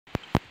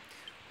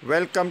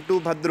Welcome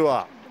to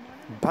Bhaderwah.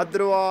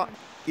 Bhaderwah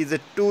is a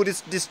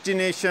tourist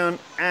destination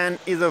and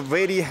is a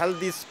very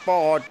healthy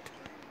spot.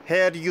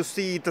 Here you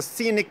see the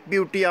scenic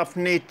beauty of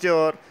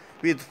nature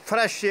with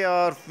fresh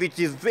air which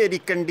is very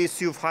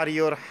conducive for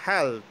your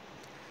health.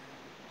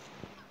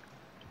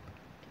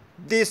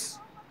 This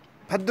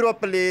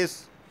Bhaderwah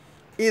place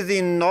is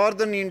in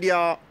northern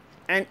India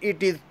and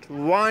it is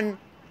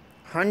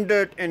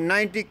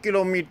 190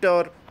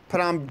 kilometers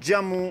from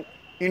Jammu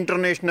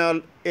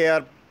International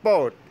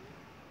Airport.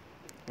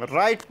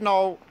 Right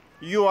now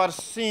you are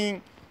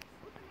seeing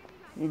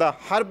the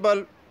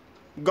herbal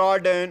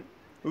garden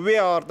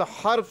where the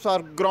herbs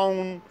are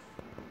grown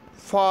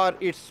for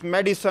its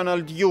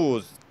medicinal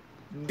use.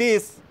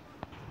 This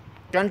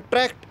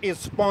contract is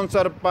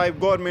sponsored by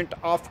Government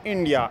of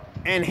India,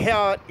 and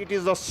here it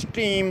is a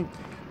stream.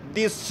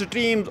 These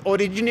streams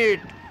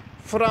originate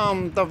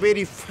from the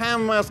very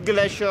famous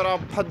glacier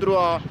of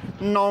Bhaderwah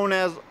known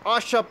as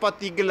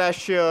Ashapati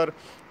Glacier,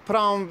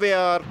 from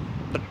where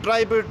the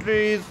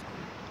tributaries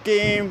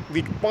came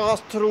which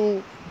passed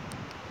through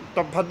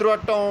the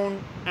Bhaderwah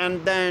town,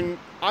 and then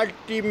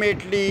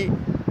ultimately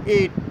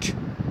it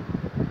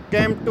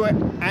came to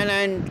an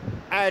end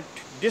at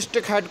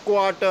district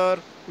headquarters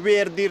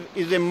where there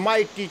is a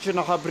mighty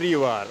Chenab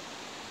river.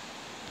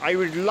 I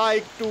would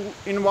like to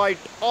invite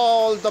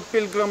all the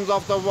pilgrims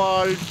of the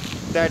world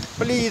that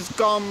please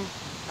come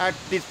at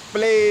this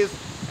place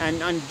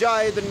and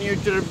enjoy the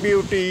nature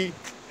beauty.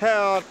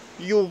 Here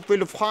you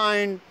will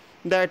find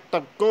that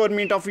the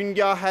Government of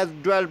India has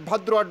developed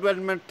Bhaderwah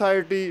Development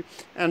Authority,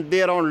 and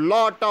there are a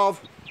lot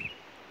of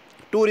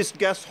tourist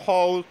guest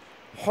house,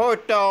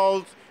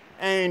 hotels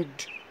and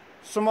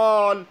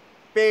small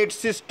paid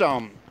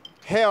system.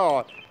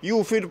 Here you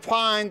will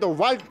find the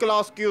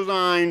world-class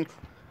cuisine.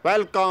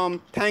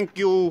 Welcome. Thank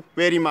you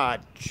very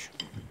much.